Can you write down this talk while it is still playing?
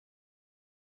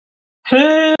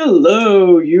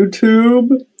Hello,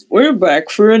 YouTube. We're back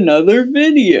for another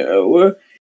video.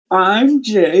 I'm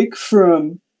Jake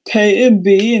from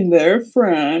xPeytxnB and their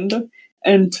friend,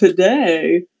 and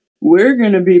today we're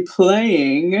going to be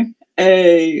playing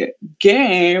a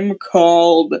game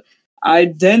called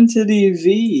Identity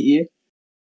V.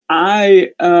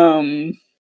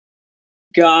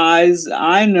 Guys,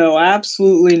 I know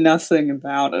absolutely nothing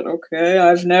about it, okay?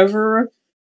 I've never,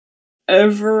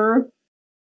 ever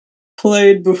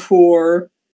played before.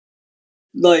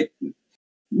 Like,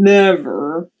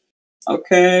 never.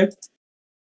 Okay?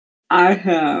 I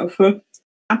have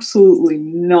absolutely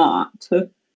not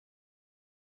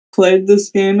played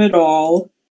this game at all.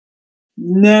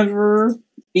 Never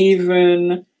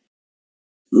even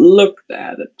looked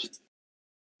at it.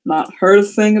 Not heard a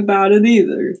thing about it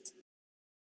either.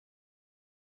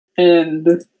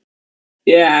 And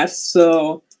yeah,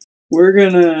 so we're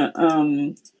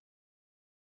gonna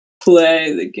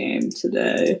play the game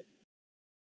today.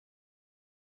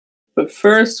 But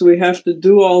first we have to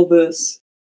do all this.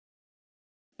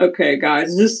 Okay,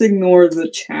 guys, just ignore the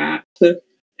chat.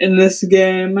 In this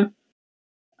game,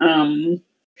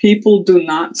 people do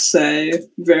not say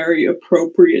very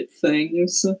appropriate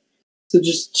things to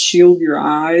just shield your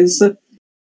eyes.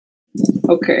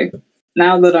 Okay,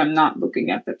 now that I'm not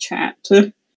looking at the chat,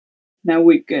 now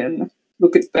we can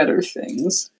look at better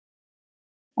things.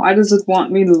 Why does it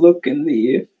want me to look in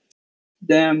the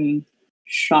damn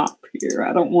shop here?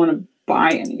 I don't want to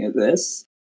buy any of this.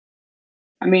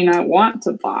 I mean, I want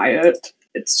to buy it.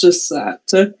 It's just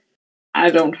that I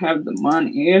don't have the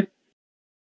money.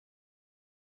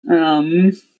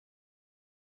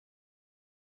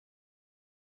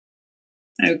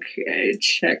 Okay,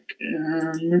 check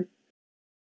in.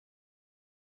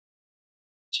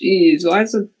 Jeez, why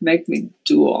does it make me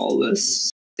do all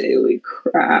this daily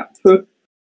crap?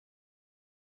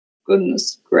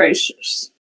 Goodness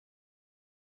gracious.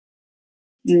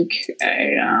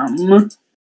 Okay,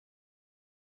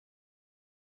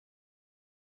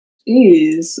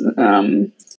 Jeez,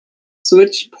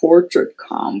 switch portrait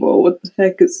combo, what the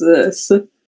heck is this?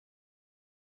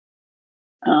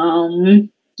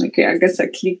 Okay, I guess I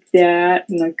click that,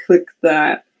 and I click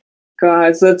that.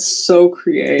 Guys, that's so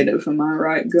creative, am I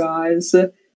right, guys?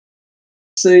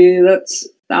 See, that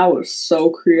was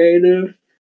so creative.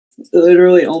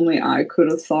 Literally only I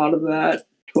could have thought of that.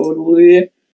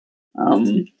 Totally.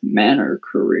 Manor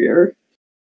career.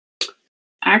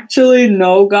 Actually,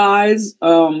 no, guys,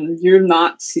 you're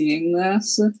not seeing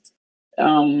this.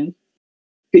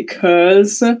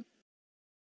 Because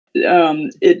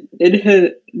it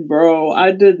hit, bro,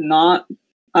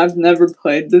 I've never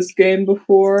played this game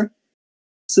before.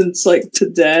 Since, like,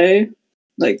 today.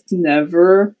 Like,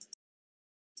 never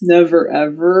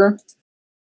ever.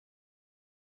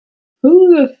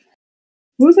 Who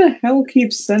the hell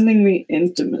keeps sending me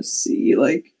intimacy?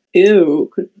 Like,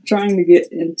 ew, trying to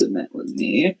get intimate with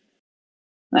me.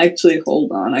 Actually,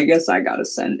 hold on, I guess I gotta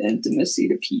send intimacy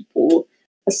to people.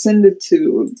 I send it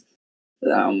to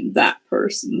that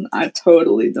person. I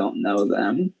totally don't know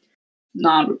them.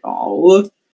 Not at all.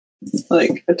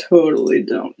 Like, I totally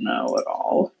don't know at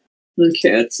all.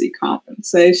 Okay, let's see.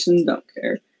 Compensation, don't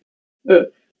care.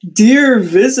 Dear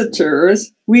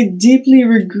visitors, we deeply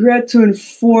regret to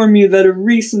inform you that a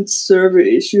recent server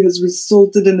issue has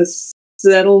resulted in a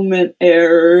settlement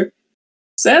error.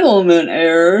 Settlement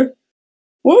error?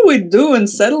 What are we doing?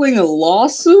 Settling a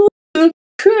lawsuit?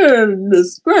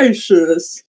 Goodness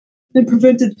gracious. It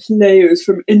prevented players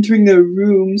from entering their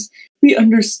rooms. We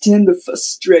understand the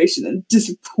frustration and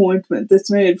disappointment this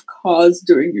may have caused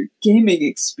during your gaming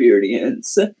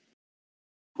experience.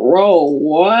 Bro,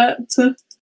 what?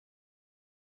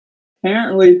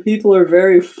 Apparently, people are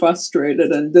very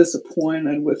frustrated and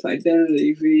disappointed with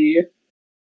Identity V.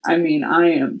 I mean,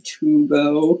 I am too,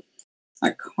 though.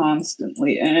 I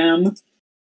constantly am.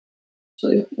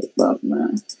 Actually, hold up,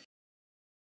 man.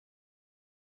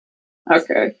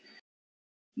 Okay.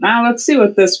 Now let's see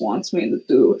what this wants me to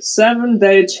do.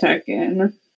 7-day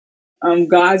check-in.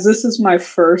 Guys, this is my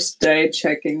first day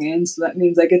checking in, so that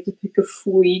means I get to pick a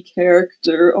free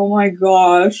character. Oh my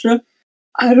gosh.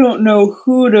 I don't know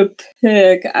who to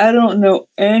pick. I don't know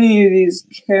any of these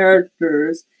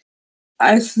characters.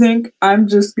 I think I'm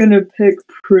just gonna pick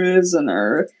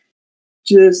Prisoner.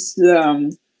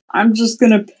 I'm just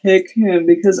gonna pick him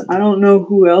because I don't know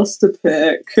who else to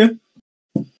pick.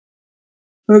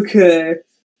 Okay,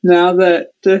 now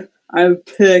that I've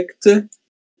picked a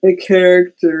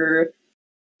character,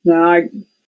 now I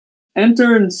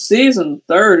enter in season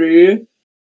 30.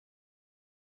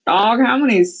 Dog, how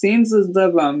many seasons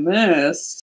have I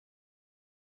missed?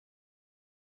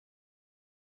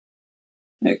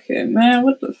 Okay, man,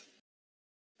 what the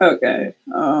okay,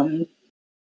 I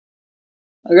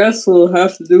guess we'll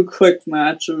have to do quick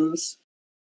matches.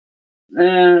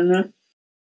 And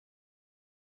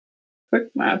quick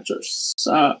matches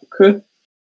suck.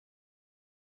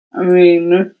 I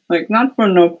mean, like, not for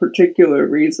no particular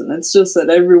reason. It's just that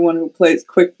everyone who plays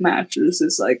quick matches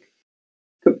is, like,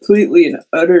 completely and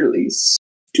utterly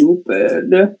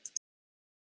stupid.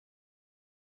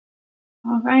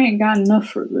 Oh, I ain't got enough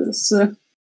for this.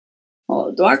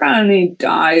 Oh, do I got any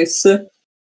dice?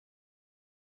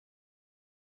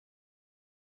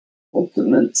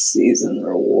 Ultimate season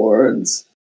rewards.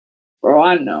 Bro,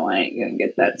 I know I ain't gonna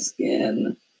get that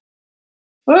skin.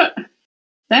 What?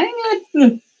 Dang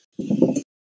it!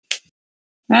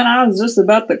 Man, I was just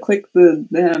about to click the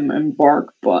damn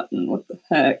embark button. What the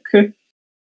heck?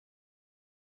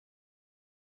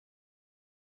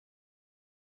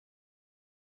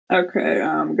 Okay,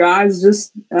 guys,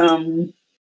 just,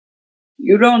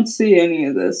 you don't see any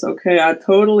of this, okay? I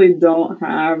totally don't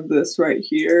have this right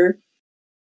here.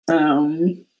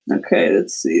 Okay,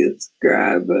 let's see. Let's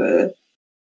grab a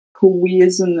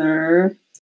Poisoner.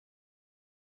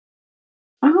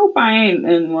 I hope I ain't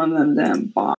in one of them damn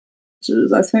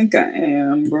boxes. I think I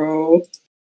am, bro.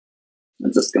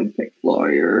 I'm just gonna pick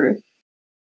Lawyer.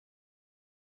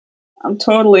 I'm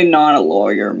totally not a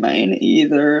Lawyer main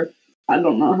either. I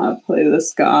don't know how to play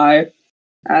this guy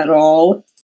at all.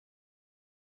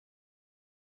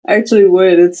 Actually,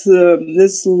 wait, it's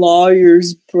this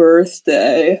lawyer's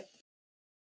birthday.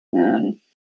 And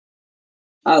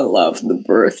I love the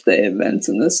birthday events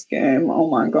in this game. Oh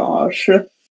my gosh.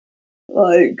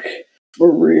 Like,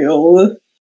 for real.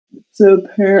 So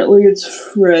apparently it's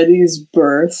Freddy's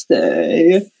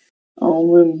birthday.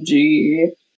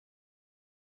 OMG.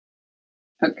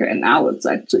 Okay, now let's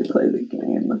actually play the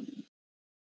game.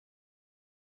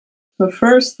 The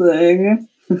first thing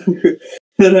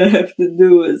that I have to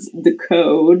do is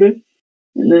decode.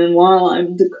 And then while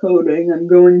I'm decoding, I'm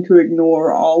going to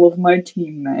ignore all of my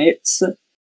teammates.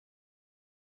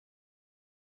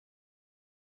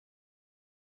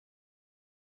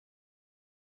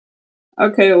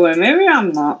 Okay, wait, maybe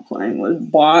I'm not playing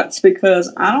with bots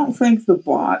because I don't think the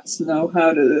bots know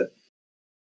how to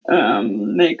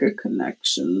make a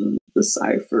connection, the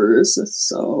ciphers,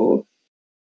 so...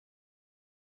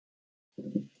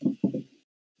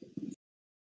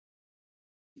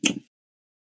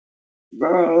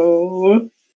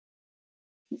 Bro...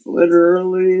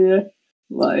 Literally,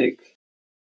 like...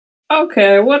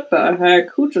 Okay, what the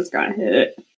heck? Who just got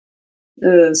hit?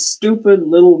 The stupid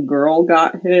little girl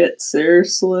got hit,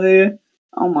 seriously?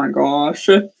 Oh my gosh.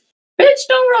 Bitch,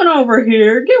 don't run over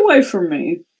here! Get away from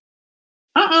me!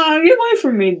 Get away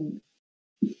from me!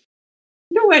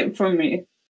 Get away from me!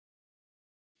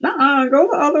 Go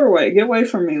the other way. Get away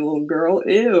from me, little girl.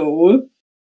 Ew.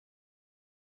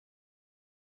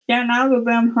 Yeah, now the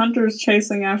damn hunter's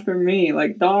chasing after me.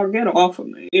 Like, dog, get off of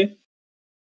me.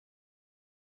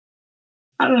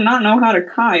 I do not know how to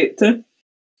kite.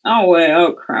 Oh, wait.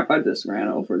 Oh, crap. I just ran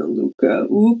over to Luca.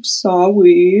 Oops,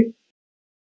 sorry.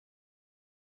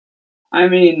 I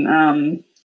mean, oh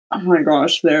my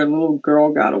gosh, their little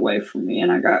girl got away from me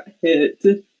and I got hit.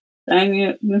 Dang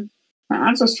it.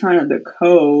 I'm just trying to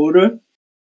decode.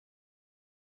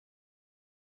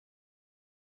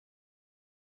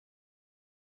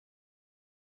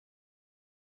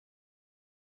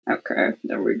 Okay,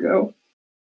 there we go.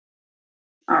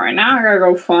 Alright, now I gotta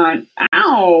go find...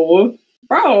 Ow!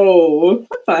 Bro!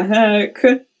 What the heck?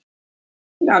 You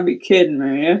gotta be kidding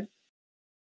me.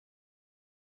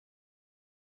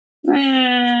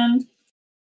 Man.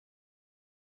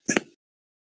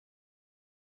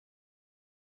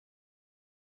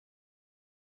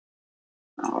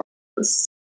 Oh,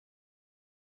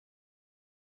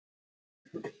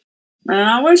 man,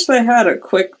 I wish they had a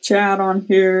quick chat on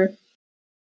here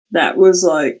that was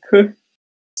like...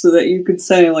 so that you could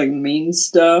say like mean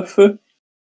stuff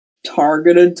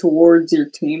targeted towards your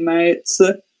teammates.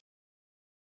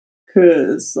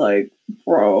 Cause like,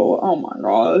 bro, oh my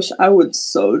gosh, I would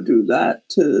so do that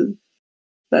to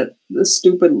the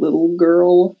stupid little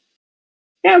girl.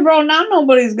 Yeah, bro, now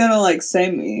nobody's gonna like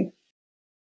save me.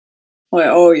 Wait,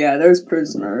 oh yeah, there's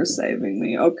prisoners saving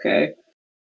me. Okay.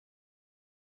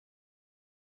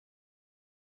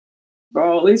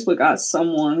 Bro, at least we got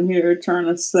someone here trying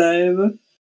to save.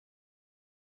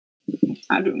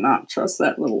 I do not trust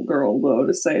that little girl though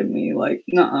to save me. Like,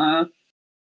 nuh-uh.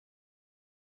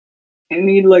 I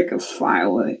need like a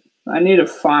filing. I need to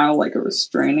file like a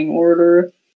restraining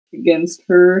order against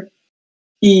her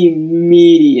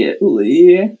immediately.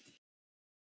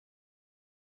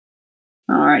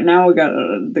 Alright, now we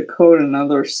gotta decode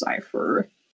another cipher.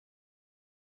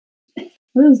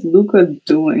 What is Luca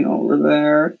doing over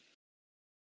there?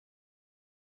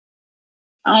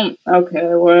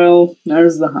 Okay, well,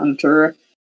 there's the hunter.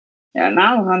 Yeah,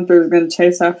 now the hunter's gonna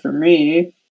chase after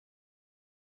me.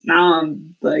 Now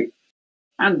I'm like,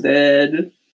 I'm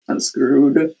dead. I'm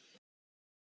screwed.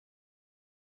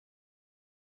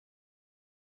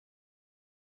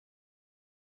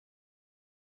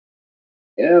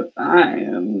 Yep, I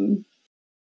am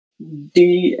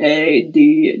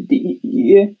DADDE,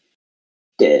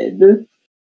 dead.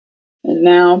 And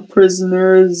now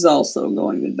prisoner is also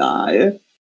going to die.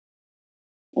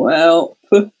 Well,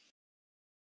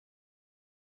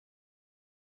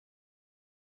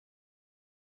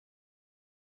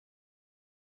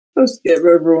 just give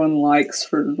everyone likes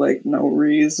for like no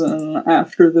reason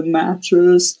after the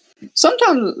matches.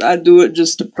 Sometimes I do it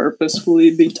just to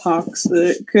purposefully be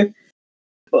toxic,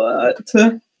 but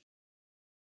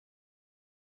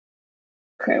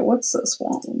okay, what's this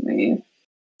want with me?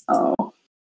 Oh,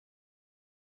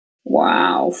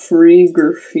 wow, free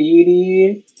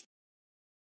graffiti.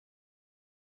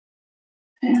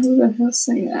 Man, who the hell's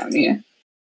saying at me?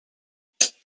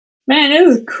 Man, it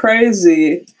is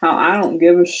crazy how I don't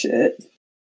give a shit.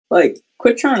 Like,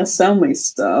 quit trying to sell me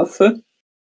stuff. Oh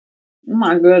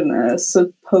my goodness,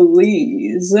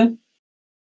 please.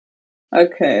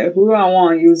 Okay, who do I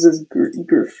want to use this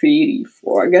graffiti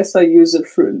for? I guess I use it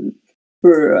for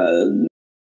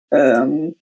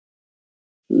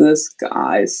this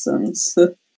guy since I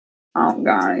don't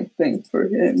got anything for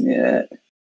him yet.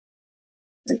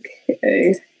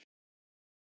 Okay.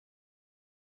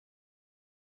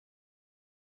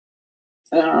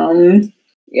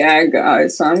 Yeah,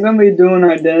 guys, so I'm gonna be doing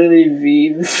Identity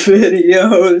V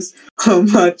videos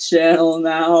on my channel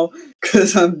now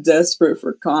because I'm desperate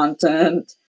for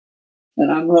content, and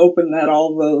I'm hoping that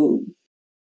all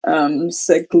the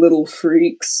sick little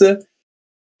freaks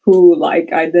who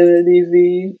like Identity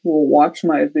V will watch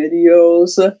my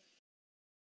videos.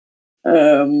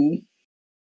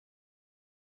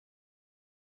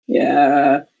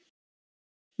 Yeah,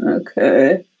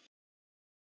 okay.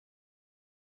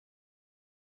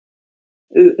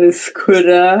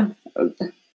 Isquida.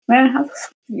 Man, how the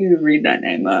fuck do you read that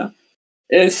name?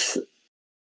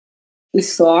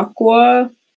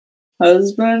 Isaqua?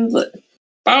 Husband?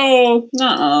 Oh,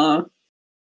 nuh-uh.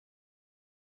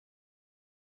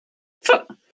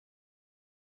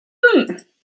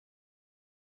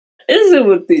 Is it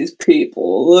with these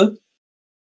people?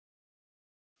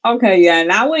 Okay, yeah,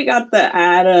 now we got the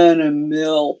Ada and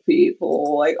Emil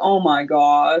people. Like, oh my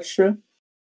gosh.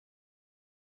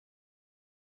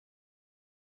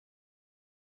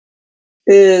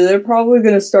 They're probably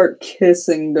gonna start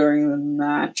kissing during the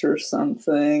match or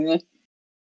something.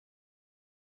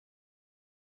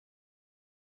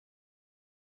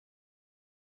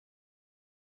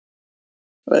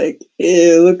 Like,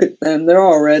 ew, look at them. They're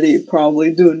already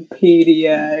probably doing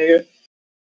PDA.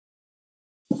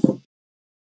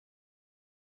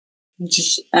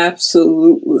 Just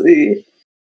absolutely.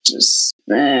 Just,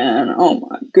 man, oh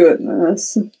my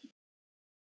goodness.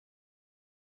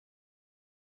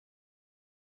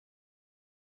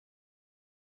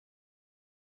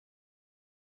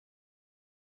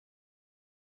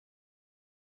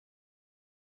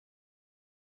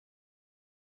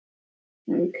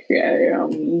 Okay,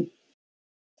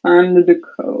 time to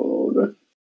decode.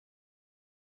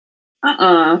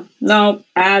 Nope.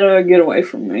 Ada, get away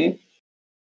from me.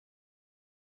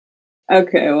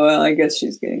 Okay, well, I guess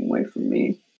she's getting away from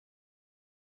me.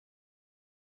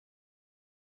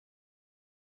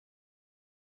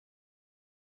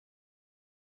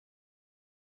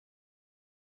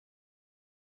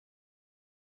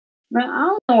 Man, I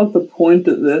don't know what the point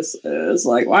of this is.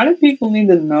 Like, why do people need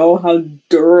to know how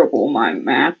durable my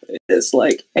map is?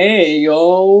 Like, hey,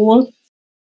 yo.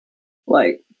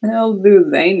 Like, the hell do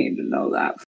they need to know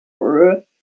that for?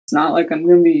 It's not like I'm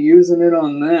gonna be using it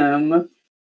on them.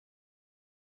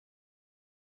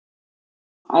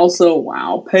 Also,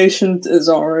 wow, Patient is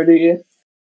already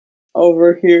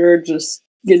over here just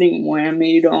getting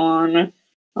whammied on.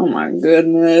 Oh my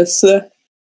goodness.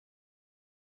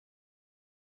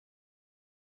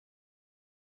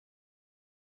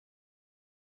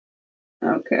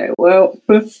 Okay, well,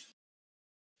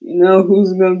 you know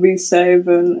who's gonna be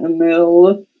saving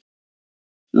Emil?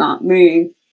 Not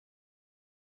me.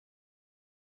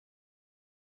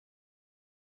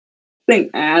 I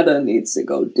think Ada needs to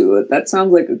go do it. That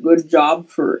sounds like a good job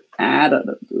for Ada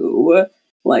to do.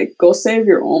 Like, go save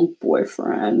your own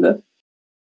boyfriend.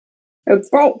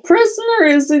 Bro, prisoner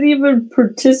isn't even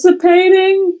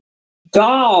participating?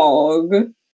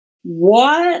 Dog.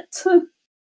 What?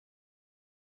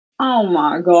 Oh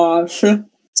my gosh.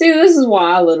 See, this is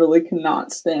why I literally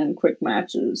cannot stand quick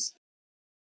matches.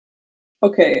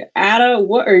 Okay, Ada,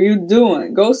 what are you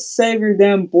doing? Go save your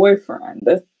damn boyfriend.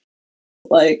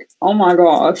 Like, oh my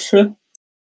gosh.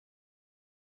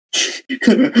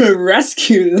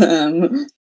 Rescue them.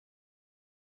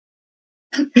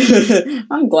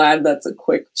 I'm glad that's a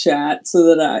quick chat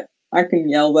so that I can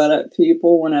yell that at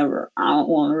people whenever I don't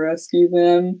want to rescue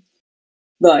them.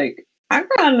 Like, I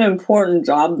got an important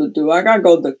job to do. I gotta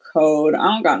go to code. I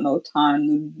don't got no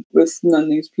time with none of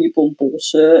these people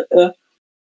bullshit.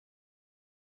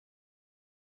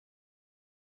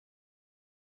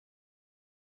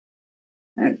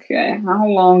 Okay, how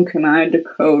long can I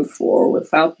decode for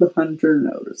without the hunter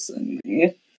noticing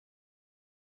me?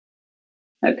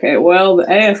 Okay, well, the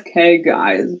AFK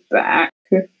guy is back.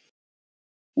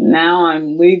 Now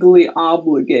I'm legally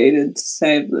obligated to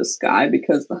save this guy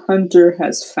because the hunter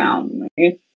has found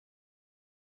me.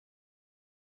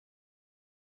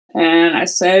 And I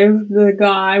saved the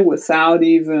guy without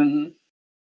even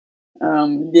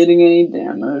getting any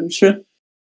damage.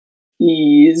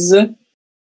 Ease. Oh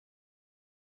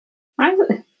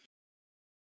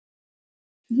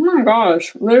my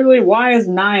gosh, literally, why is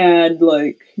Naiad,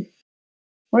 like,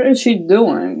 what is she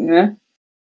doing?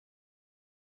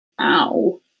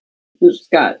 Ow.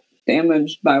 Just got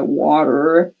damaged by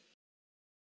water.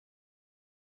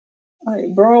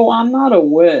 Like, bro, I'm not a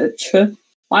witch.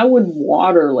 Why would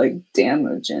water, like,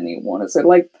 damage anyone? Is it,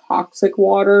 like, toxic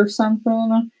water or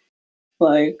something?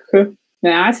 Like,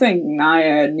 yeah, I think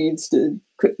Naiad needs to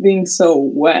quit being so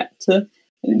wet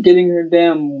and getting her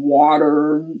damn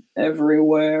water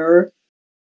everywhere.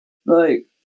 Like,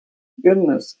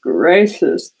 goodness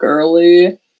gracious,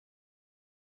 girly.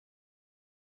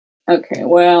 Okay,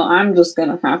 well, I'm just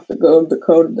gonna have to go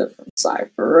decode a different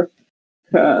cipher.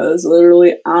 Because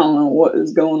literally, I don't know what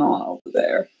is going on over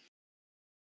there.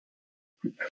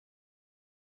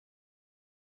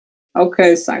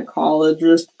 Okay,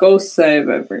 psychologist, go save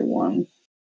everyone.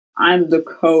 I'm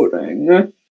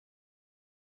decoding.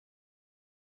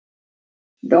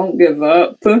 Don't give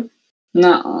up.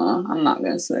 Nuh-uh, I'm not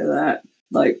gonna say that.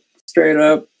 Like, straight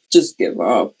up, just give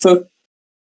up.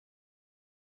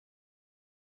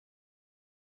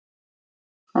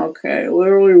 Okay,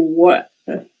 literally what?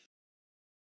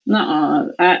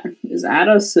 Nuh-uh, is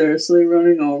Ada seriously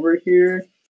running over here?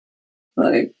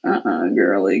 Like,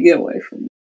 girly, get away from me.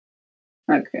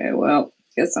 Okay, well,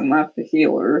 guess I'm not the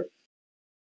healer.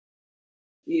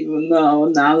 Even though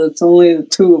now it's only the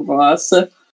two of us.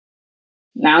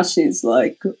 Now she's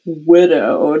like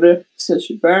widowed, so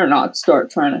she better not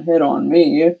start trying to hit on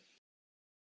me.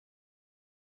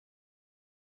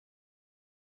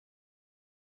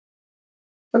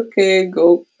 Okay,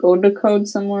 go decode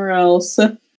somewhere else.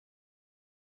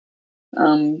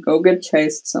 Go get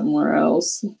chased somewhere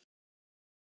else.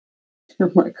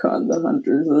 Oh my god, the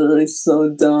hunter's literally so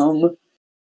dumb.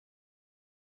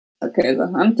 Okay, the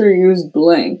hunter used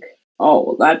blink. Oh,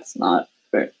 well, that's not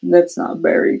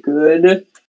very good.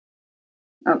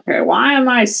 Okay, why am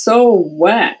I so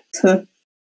wet?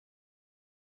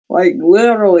 Like,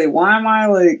 literally, why am I,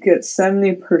 like, at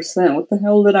 70%? What the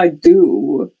hell did I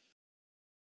do?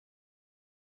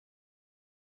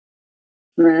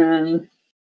 Man.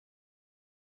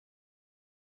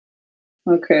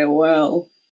 Okay, well,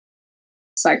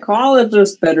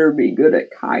 psychologists better be good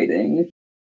at kiting,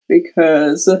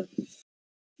 because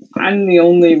I'm the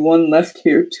only one left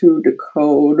here to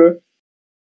decode.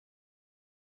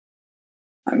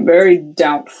 I'm very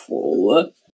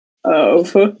doubtful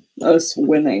of us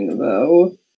winning,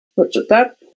 though. Which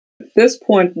at this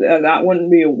point, that wouldn't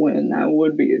be a win. That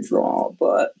would be a draw,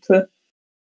 but...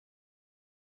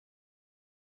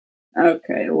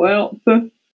 Okay, well,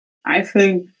 I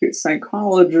think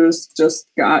psychologists just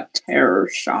got terror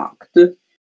shocked.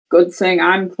 Good thing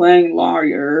I'm playing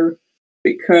lawyer,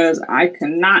 because I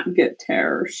cannot get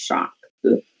terror shocked.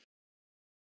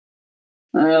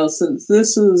 Well, since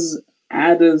this is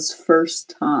Ada's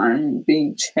first time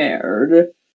being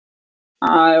chaired,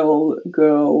 I'll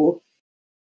go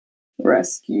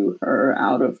rescue her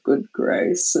out of good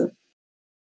grace.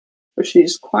 But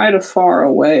she's quite a far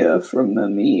away from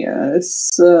Mamiya,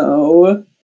 so...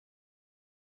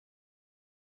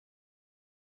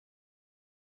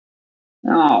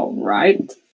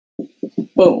 Alright.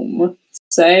 Boom.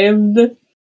 Saved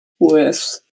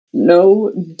with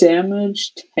no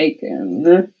damage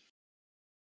taken.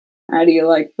 How do you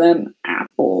like them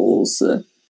apples?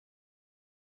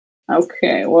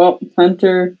 Okay, well,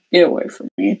 Hunter, get away from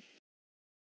me.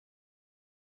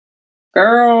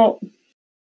 Girl!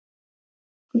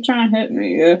 Quit trying to hit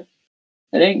me. It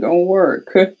ain't gonna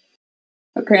work.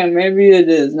 Okay, maybe it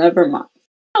is. Never mind.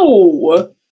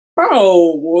 Oh!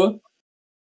 Oh!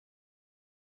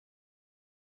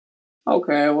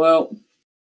 Okay, well,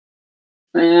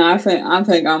 man, I think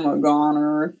I'm a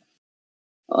goner.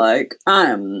 Like, I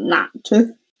am not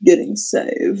getting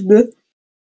saved.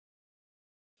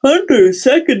 Hunter's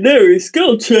secondary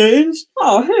skill changed?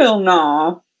 Oh, hell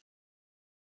nah.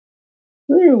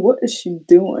 What is she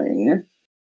doing?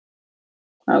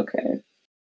 Okay.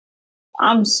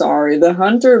 I'm sorry, the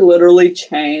hunter literally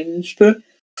changed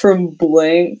from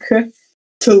blink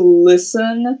to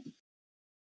listen?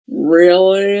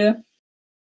 Really?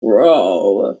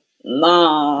 Bro,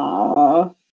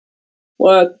 nah.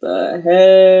 What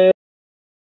the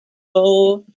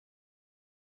hell?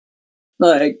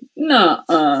 Like,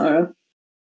 nah-uh.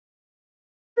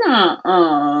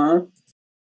 Nuh-uh.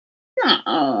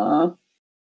 Nuh-uh.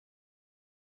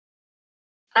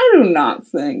 I do not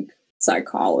think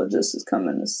psychologist is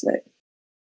coming to say.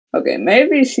 Okay,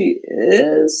 maybe she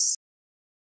is.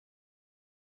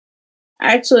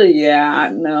 Actually,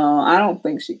 yeah, no, I don't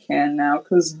think she can now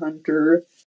because Hunter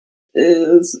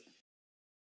is.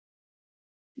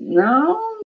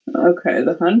 No? Okay,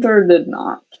 the Hunter did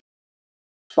not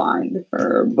find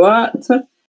her, but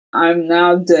I'm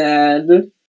now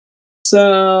dead.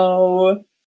 So.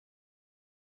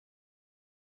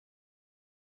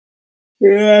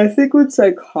 Yeah, I think what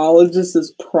psychologist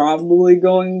is probably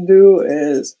going to do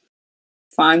is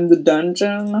find the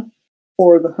dungeon,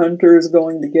 or the hunter is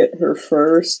going to get her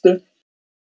first.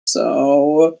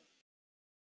 So,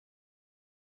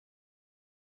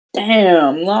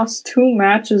 damn, lost 2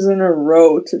 matches in a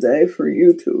row today for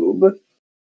YouTube.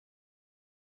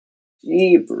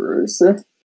 Jeepers.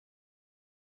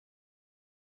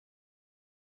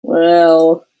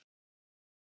 Well,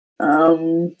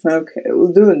 okay,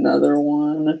 we'll do another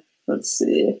one. Let's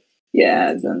see. Yeah,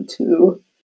 I've done 2.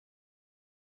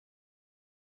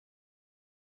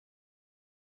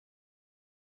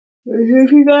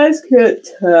 If you guys can't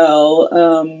tell,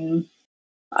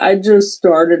 I just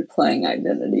started playing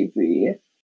Identity V.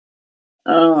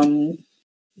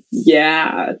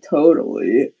 Yeah,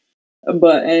 totally.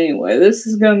 But anyway, this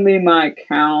is gonna be my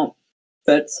account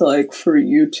that's like for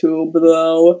YouTube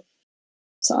though.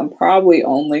 So I'm probably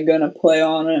only gonna play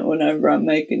on it whenever I'm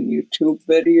making YouTube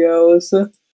videos.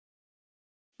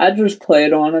 I just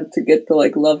played on it to get to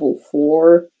like level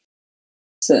 4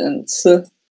 since,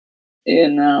 you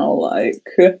know, like,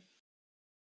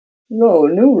 oh,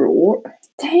 new reward.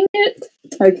 Dang it.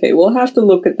 Okay, we'll have to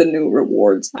look at the new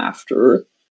rewards after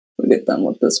we get done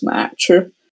with this match.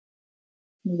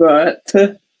 But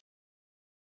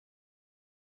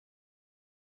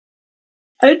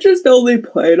I just only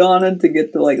played on it to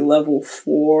get to like level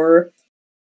 4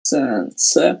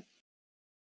 since,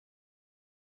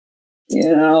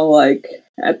 you know, like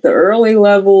at the early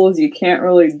levels, you can't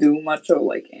really do much of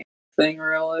like anything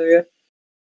really.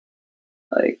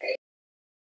 Like,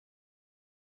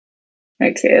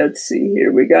 okay, let's see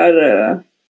here. We got a,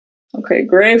 okay,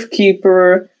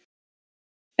 Gravekeeper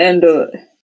and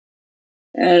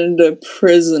a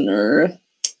prisoner.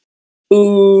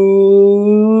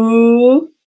 Ooh.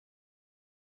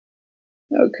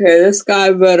 Okay, this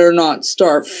guy better not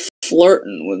start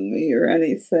flirting with me or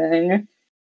anything,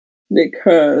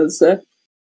 because I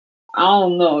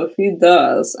don't know, if he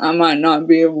does, I might not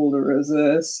be able to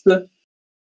resist.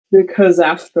 Because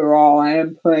after all, I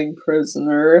am playing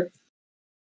prisoner.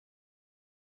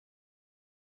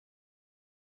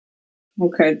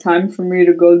 Okay, time for me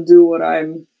to go do what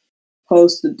I'm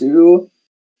supposed to do,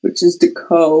 which is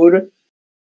decode.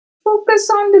 Focus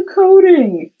on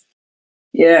decoding!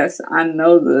 Yes, I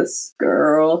know this,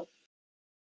 girl.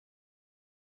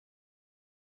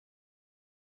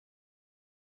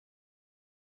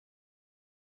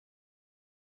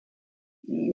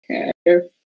 Okay,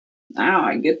 now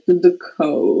I get to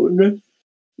decode.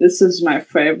 This is my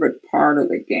favorite part of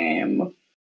the game,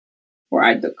 where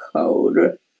I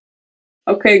decode.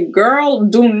 Okay, girl,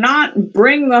 do not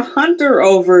bring the hunter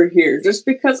over here. Just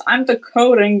because I'm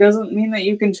decoding doesn't mean that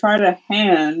you can try to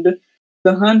hand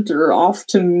the hunter off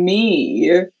to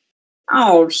me.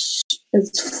 Oh,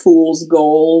 it's fool's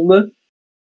gold.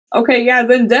 Okay, yeah,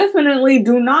 then definitely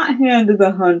do not hand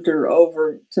the hunter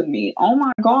over to me. Oh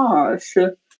my gosh.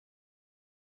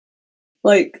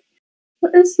 Like,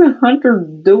 what is the hunter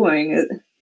doing?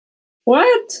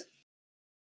 What?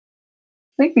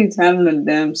 I think he's having a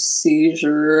damn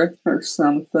seizure or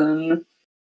something.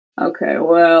 Okay,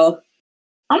 well.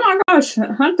 Oh my gosh,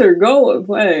 Hunter, go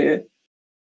away.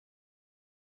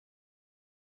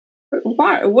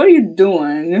 Why? What are you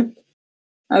doing?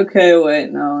 Okay,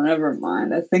 wait, no, never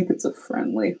mind. I think it's a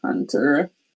friendly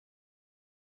hunter.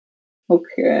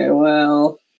 Okay,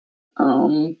 well,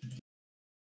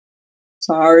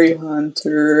 sorry,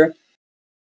 Hunter.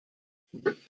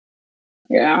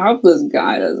 Yeah, I hope this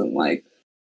guy doesn't, like,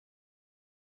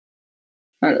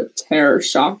 try to terror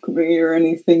shock me or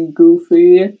anything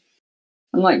goofy.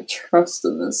 I'm, like,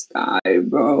 trusting this guy,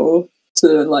 bro,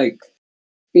 to, like,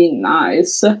 be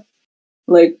nice.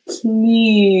 Like,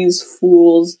 please,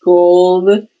 fool's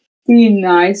gold, be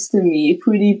nice to me,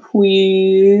 pretty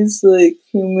please. Like,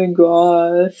 oh my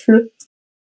gosh.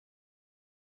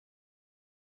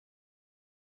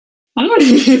 How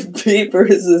many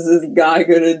papers is this guy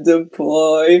gonna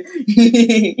deploy?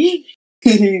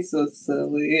 He's so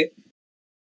silly.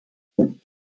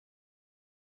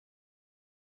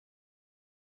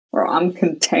 Bro, I'm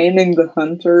containing the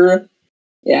hunter.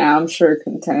 Yeah, I'm sure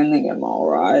containing him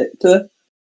alright. What the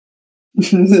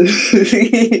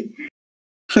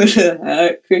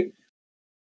heck?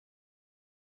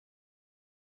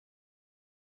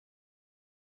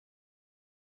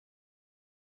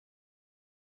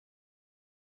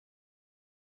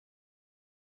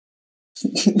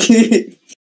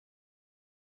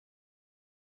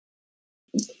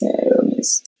 Okay, let me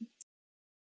see.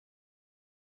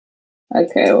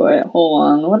 Okay, wait, hold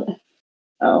on. What?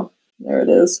 Oh, there it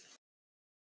is.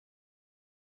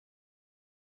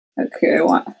 Okay,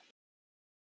 what?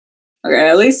 Okay,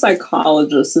 at least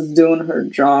psychologist is doing her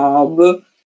job.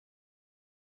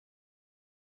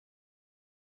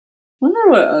 Wonder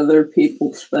what other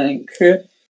people think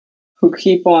who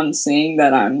keep on saying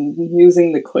that I'm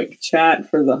using the quick chat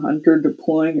for the hunter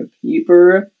deploying a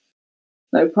peeper.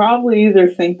 They probably either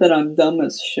think that I'm dumb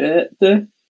as shit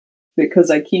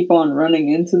because I keep on running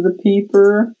into the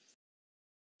peeper,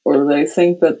 or they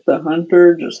think that the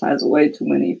hunter just has way too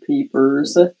many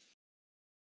peepers,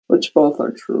 which both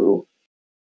are true.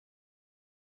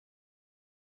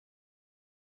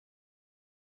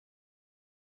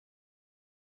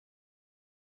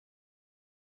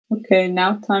 Okay,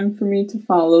 now time for me to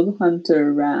follow the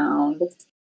hunter around.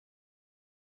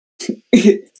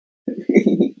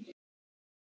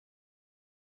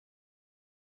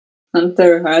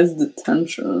 Hunter has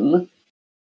detention.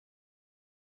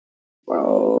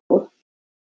 Bro.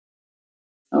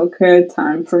 Okay,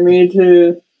 time for me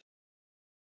to...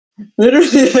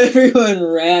 Literally everyone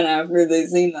ran after they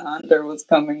seen the hunter was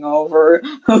coming over.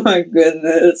 Oh my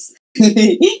goodness.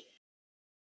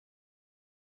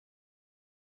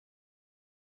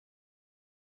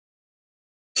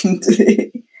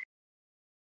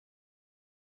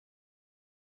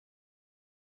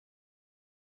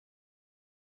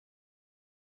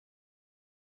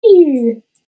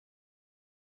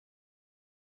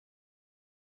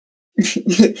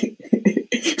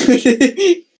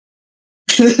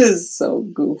 This is so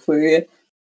goofy.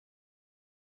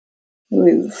 What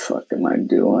the fuck am I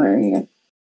doing?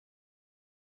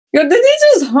 Yo, did he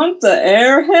just hump the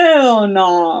air? Hell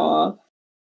no.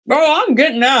 Bro, I'm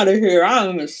getting out of here.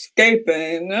 I'm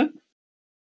escaping.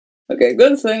 Okay,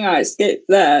 good thing I escaped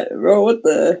that. Bro, what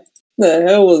the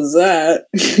hell was that?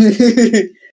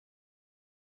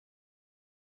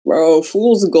 Bro,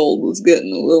 Fool's Gold was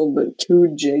getting a little bit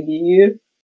too jiggy.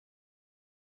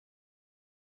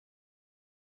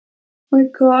 My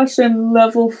gosh, I'm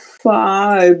level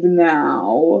 5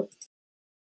 now.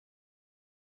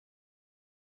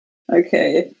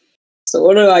 Okay, so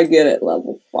what do I get at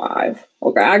level 5?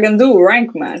 Okay, I can do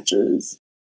rank matches.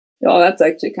 Oh, that's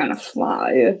actually kind of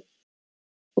fly.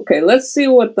 Okay, let's see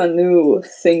what the new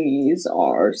thingies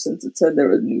are, since it said there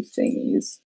were new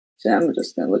thingies. So I'm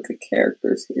just gonna look at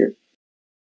characters here.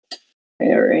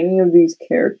 Are any of these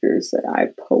characters that I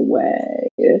play?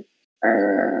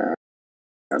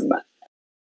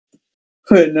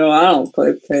 No, I don't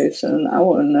play patient. I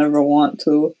would never want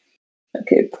to.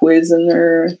 Okay,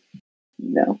 poisoner.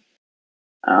 No.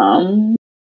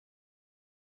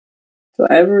 Do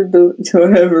I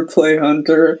ever play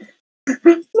hunter?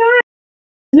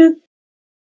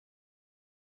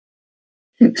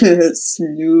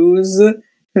 Snooze.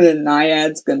 The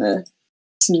Naiad's gonna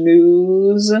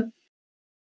snooze.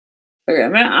 Okay,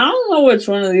 man, I don't know which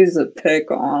one of these to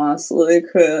pick, honestly,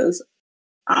 because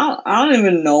I don't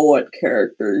even know what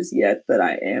characters yet that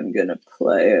I am gonna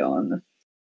play on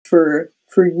for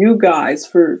you guys,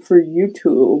 for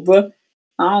YouTube.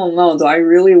 I don't know. Do I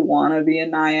really want to be a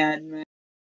Naiad, man?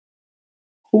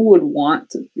 Who would want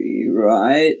to be,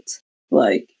 right?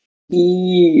 Like,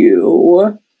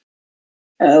 you,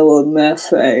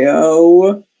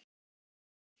 LMFAO.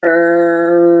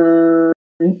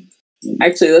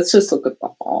 Actually, let's just look at the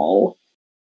all.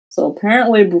 So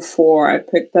apparently before I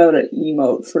picked out an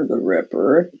emote for the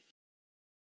Ripper.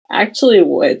 Actually,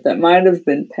 wait, that might have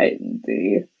been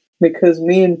xPeytxnB. Because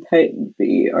me and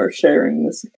xPeytxnB are sharing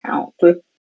this account.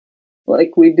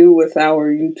 Like we do with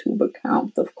our YouTube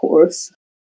account, of course.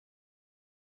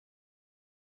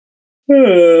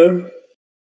 I'm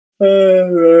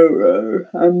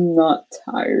not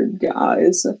tired,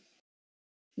 guys.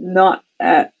 Not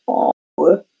at all.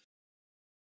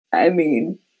 I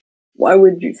mean, why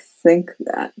would you think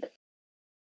that?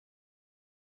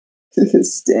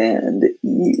 Stand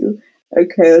you.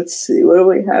 Okay, let's see. What do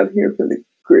we have here for the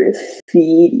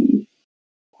graffiti?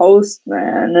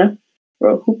 Postman.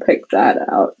 Bro, who picked that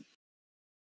out?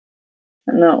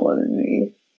 Not letting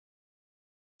me.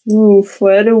 Ooh,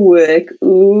 Frederick.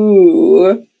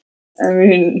 Ooh. I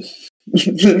mean, I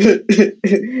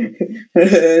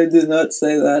did not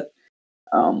say that.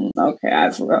 Okay,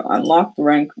 I've unlocked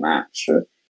rank match.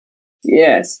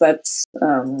 Yes, that's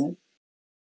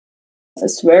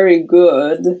very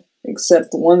good,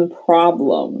 except one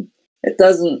problem. It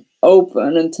doesn't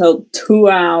open until 2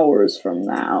 hours from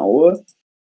now.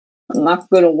 I'm not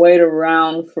gonna wait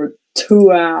around for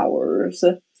 2 hours.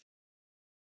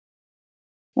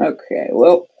 Okay,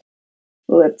 well,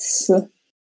 let's do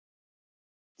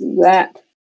that.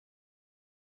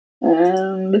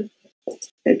 And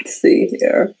let's see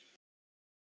here.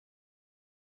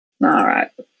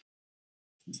 Alright.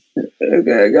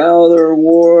 Okay, got all the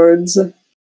rewards.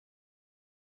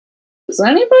 Does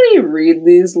anybody read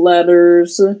these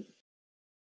letters?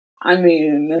 I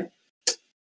mean,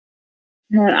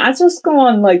 man, I just go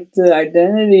on like the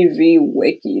Identity V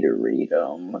wiki to read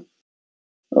them.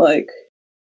 Like,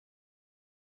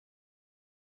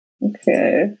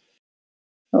 okay.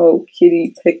 Oh,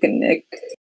 kitty picnic.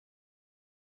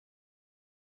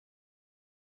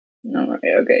 Alright,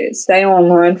 okay. Stay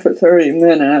online for 30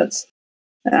 minutes.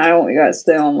 And I only gotta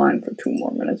stay online for 2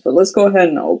 more minutes. But let's go ahead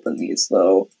and open these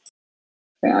though.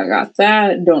 Okay, I got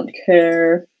that. Don't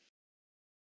care.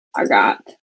 I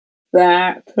got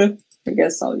that. I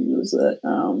guess I'll use it.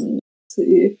 Let's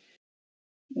see.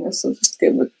 I guess I'll just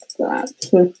give it that.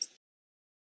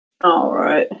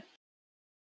 Alright.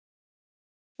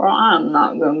 Well, I'm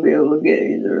not gonna be able to get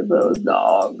either of those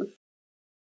dogs.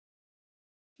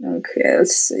 Okay,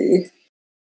 let's see.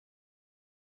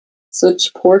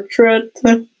 Such portrait?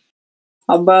 How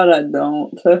about I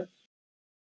don't?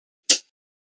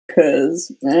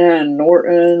 Cause, man,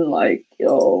 Norton, like,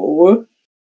 yo.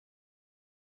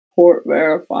 Report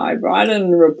verified, but I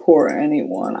didn't report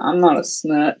anyone. I'm not a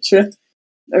snitch.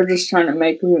 They're just trying to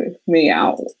make me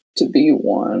out to be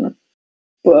one.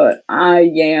 But I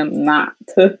am not.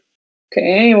 Okay,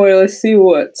 anyway, let's see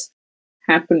what's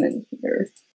happening here.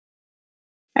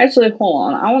 Actually, hold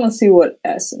on. I want to see what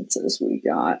essences we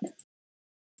got.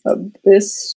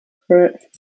 Abyss.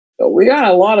 Oh, we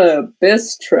got a lot of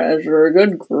Abyss treasure.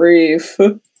 Good grief.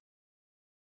 Okay,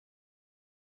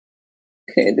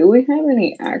 do we have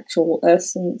any actual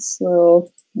essence, though?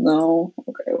 No?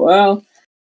 Okay, well,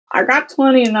 I got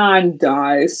 29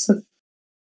 dice.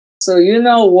 So you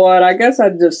know what? I guess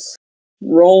I'd just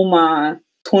roll my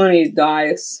 20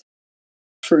 dice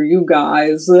for you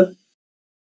guys.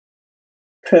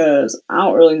 Because I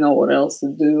don't really know what else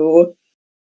to do.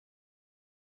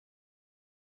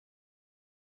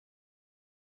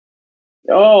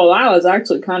 Oh, that was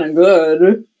actually kind of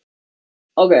good.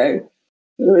 Okay.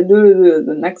 Do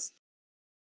the next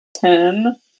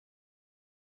 10.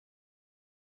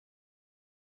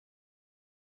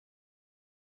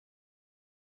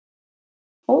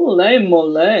 Holy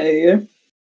moly.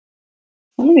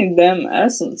 How many damn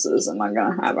essences am I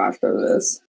gonna have after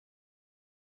this?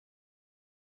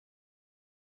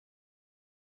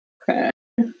 Okay.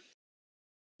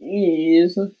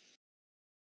 Jeez.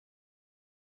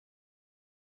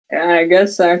 Yeah, I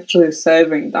guess actually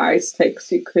saving dice takes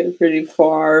you pretty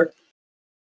far.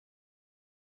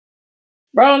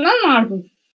 Bro,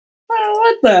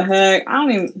 what the heck? I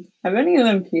don't even have any of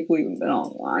them people even been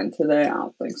online today. I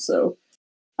don't think so.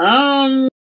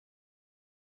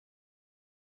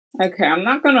 Okay, I'm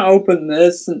not gonna open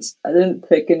this since I didn't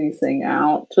pick anything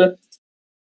out.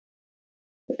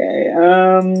 Okay,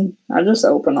 I'll just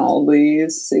open all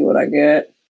these, see what I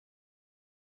get.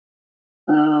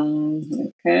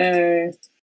 Okay.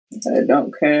 I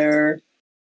don't care.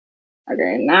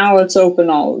 Okay, now let's open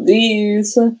all of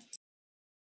these.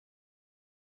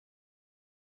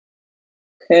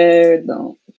 Okay,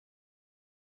 don't.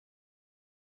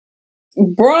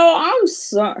 Bro, I'm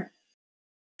sorry.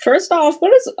 First off,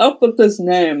 what is up with this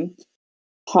name?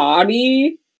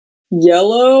 Hottie?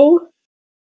 Yellow?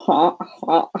 Hot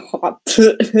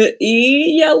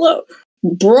yellow?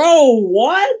 Bro,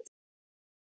 what?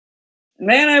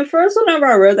 Man, at first whenever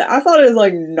I read that, I thought it was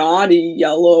like naughty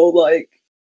yellow, like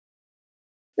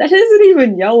that isn't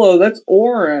even yellow, that's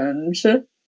orange. The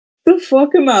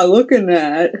fuck am I looking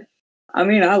at? I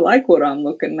mean, I like what I'm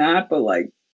looking at, but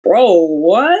like, bro,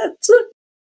 what?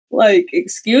 Like,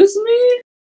 excuse me?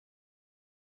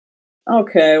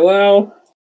 Okay, well,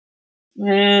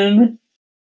 man.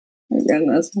 My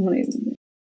goodness, how many?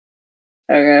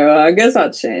 Okay, well, I guess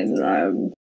I'll change it.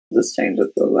 I'm just change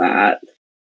it to that.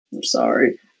 I'm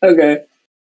sorry. Okay.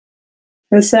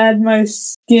 Let's add my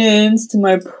skins to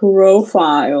my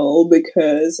profile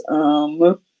because,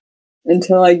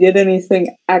 until I get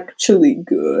anything actually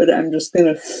good, I'm just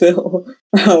gonna fill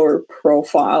our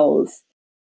profile with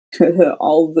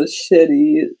all the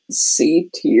shitty C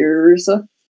tiers.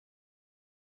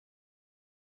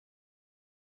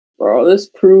 Bro, this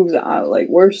proves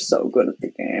we're so good at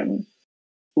the game.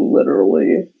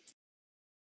 Literally.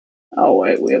 Oh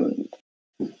wait, we haven't.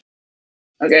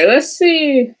 Okay, let's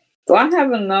see. Do I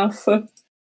have enough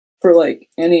for like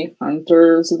any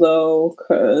hunters though?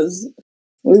 Cause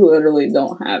we literally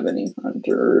don't have any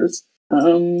hunters.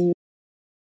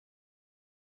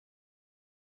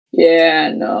 Yeah,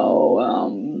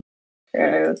 no.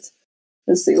 Okay,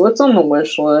 let's see. What's on the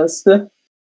wish list?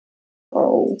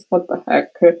 Oh, what the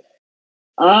heck?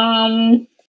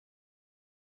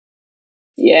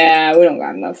 Yeah, we don't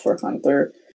got enough for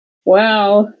hunter.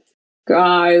 Well,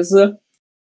 guys,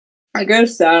 I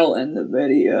guess that'll end the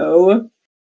video.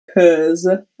 Cause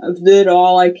I've did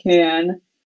all I can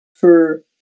for.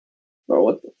 Bro,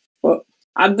 what the fuck?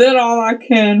 I did all I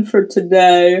can for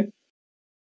today.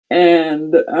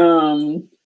 And,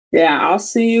 yeah, I'll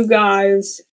see you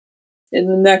guys in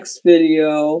the next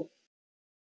video.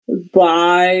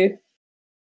 Bye,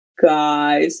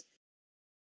 guys.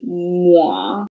 Mwah.